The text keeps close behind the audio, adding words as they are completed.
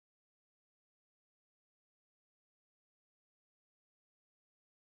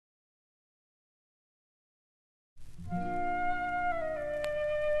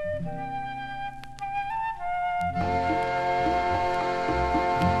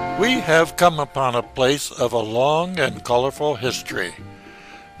We have come upon a place of a long and colorful history.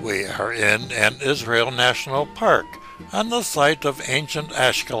 We are in an Israel National Park on the site of ancient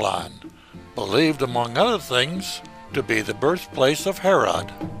Ashkelon, believed among other things to be the birthplace of Herod.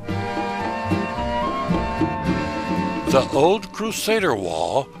 The old Crusader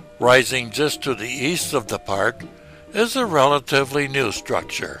Wall, rising just to the east of the park, is a relatively new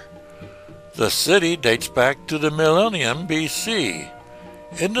structure. The city dates back to the millennium BC.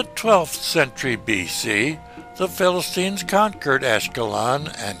 In the 12th century BC, the Philistines conquered Ashkelon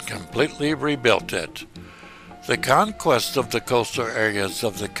and completely rebuilt it. The conquest of the coastal areas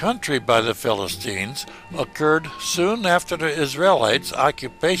of the country by the Philistines occurred soon after the Israelites'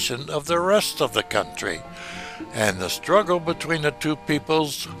 occupation of the rest of the country, and the struggle between the two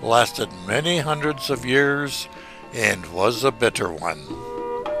peoples lasted many hundreds of years and was a bitter one.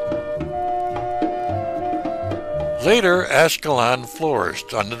 Later, Ashkelon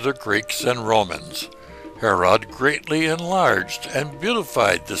flourished under the Greeks and Romans. Herod greatly enlarged and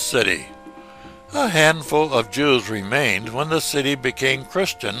beautified the city. A handful of Jews remained when the city became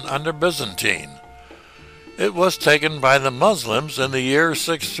Christian under Byzantine. It was taken by the Muslims in the year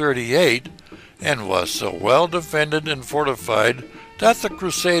 638 and was so well defended and fortified that the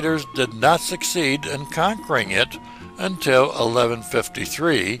Crusaders did not succeed in conquering it until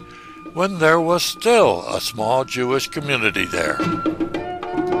 1153, when there was still a small Jewish community there.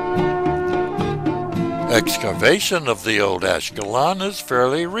 Excavation of the old Ashkelon is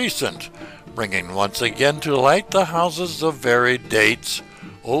fairly recent, bringing once again to light the houses of varied dates,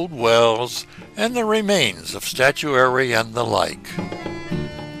 old wells, and the remains of statuary and the like.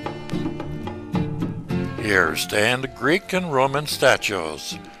 Here stand Greek and Roman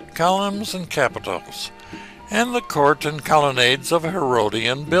statues, columns and capitals, and the court and colonnades of a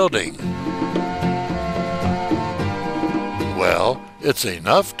Herodian building. Well, it's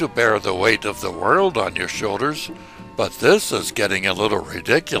enough to bear the weight of the world on your shoulders, but this is getting a little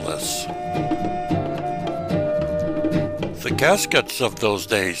ridiculous. The caskets of those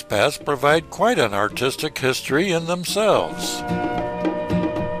days past provide quite an artistic history in themselves.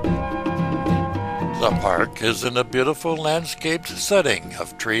 The park is in a beautiful landscaped setting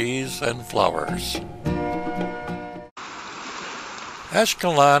of trees and flowers.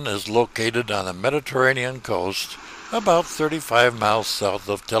 Ashkelon is located on the Mediterranean coast, about 35 miles south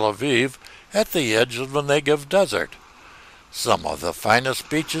of Tel Aviv, at the edge of the Negev Desert. Some of the finest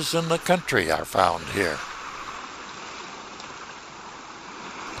beaches in the country are found here.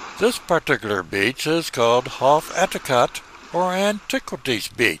 This particular beach is called Hof Atikat, or Antiquities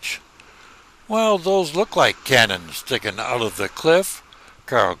Beach. While those look like cannons sticking out of the cliff,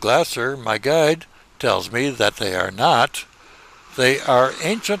 Karl Glasser, my guide, tells me that they are not. They are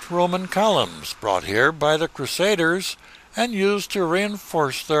ancient Roman columns brought here by the Crusaders and used to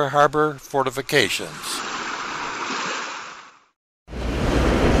reinforce their harbor fortifications.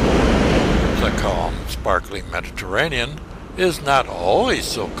 The calm, sparkling Mediterranean is not always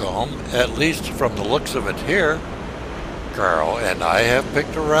so calm, at least from the looks of it here. Carl and I have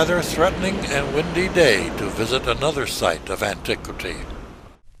picked a rather threatening and windy day to visit another site of antiquity.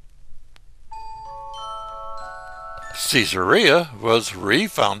 Caesarea was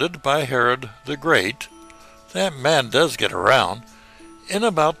refounded by Herod the Great. That man does get around. In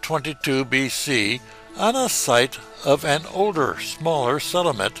about 22 BC, on a site of an older, smaller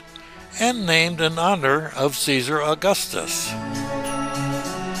settlement, and named in honor of Caesar Augustus.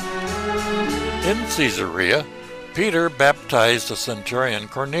 In Caesarea, Peter baptized the centurion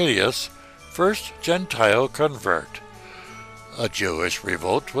Cornelius, first Gentile convert. A Jewish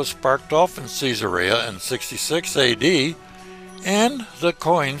revolt was sparked off in Caesarea in 66 AD, and the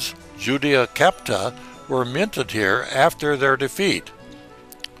coins Judaea Capta were minted here after their defeat.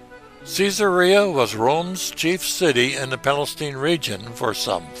 Caesarea was Rome's chief city in the Palestine region for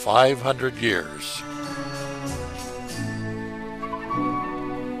some 500 years.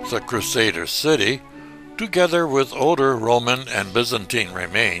 The Crusader city, together with older Roman and Byzantine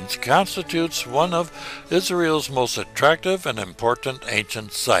remains, constitutes one of Israel's most attractive and important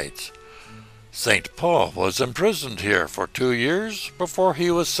ancient sites. St. Paul was imprisoned here for 2 years before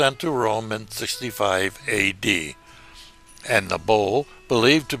he was sent to Rome in 65 AD, and the bowl,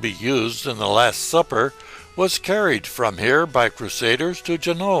 believed to be used in the Last Supper, was carried from here by Crusaders to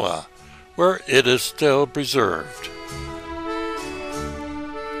Genoa, where it is still preserved.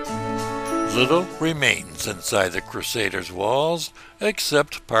 Little remains inside the Crusaders' walls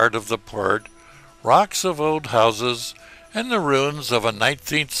except part of the port, rocks of old houses, and the ruins of a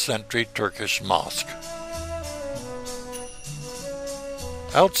 19th century Turkish mosque.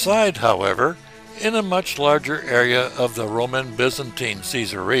 Outside, however, In a much larger area of the Roman Byzantine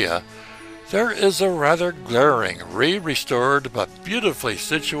Caesarea, there is a rather glaring, re-restored but beautifully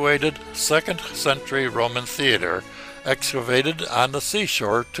situated 2nd century Roman theater excavated on the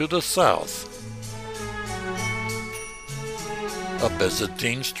seashore to the south. A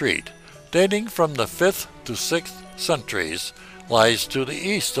Byzantine street, dating from the 5th to 6th centuries, lies to the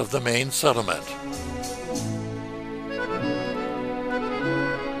east of the main settlement.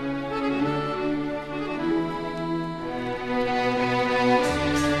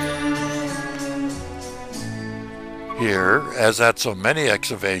 Here, as at so many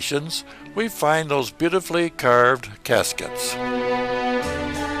excavations, we find those beautifully carved caskets.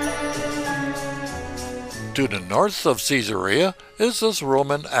 To the north of Caesarea is this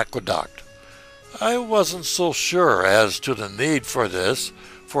Roman aqueduct. I wasn't so sure as to the need for this,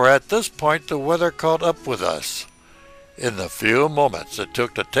 for at this point the weather caught up with us. In the few moments it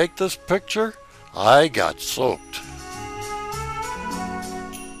took to take this picture, I got soaked.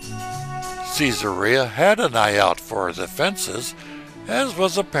 Caesarea had an eye out for the fences, as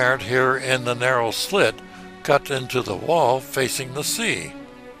was apparent here in the narrow slit cut into the wall facing the sea.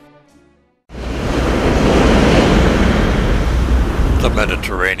 The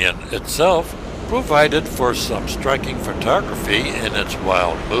Mediterranean itself provided for some striking photography in its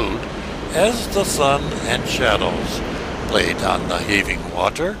wild mood, as the sun and shadows played on the heaving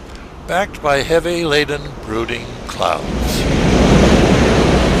water, backed by heavy-laden brooding clouds.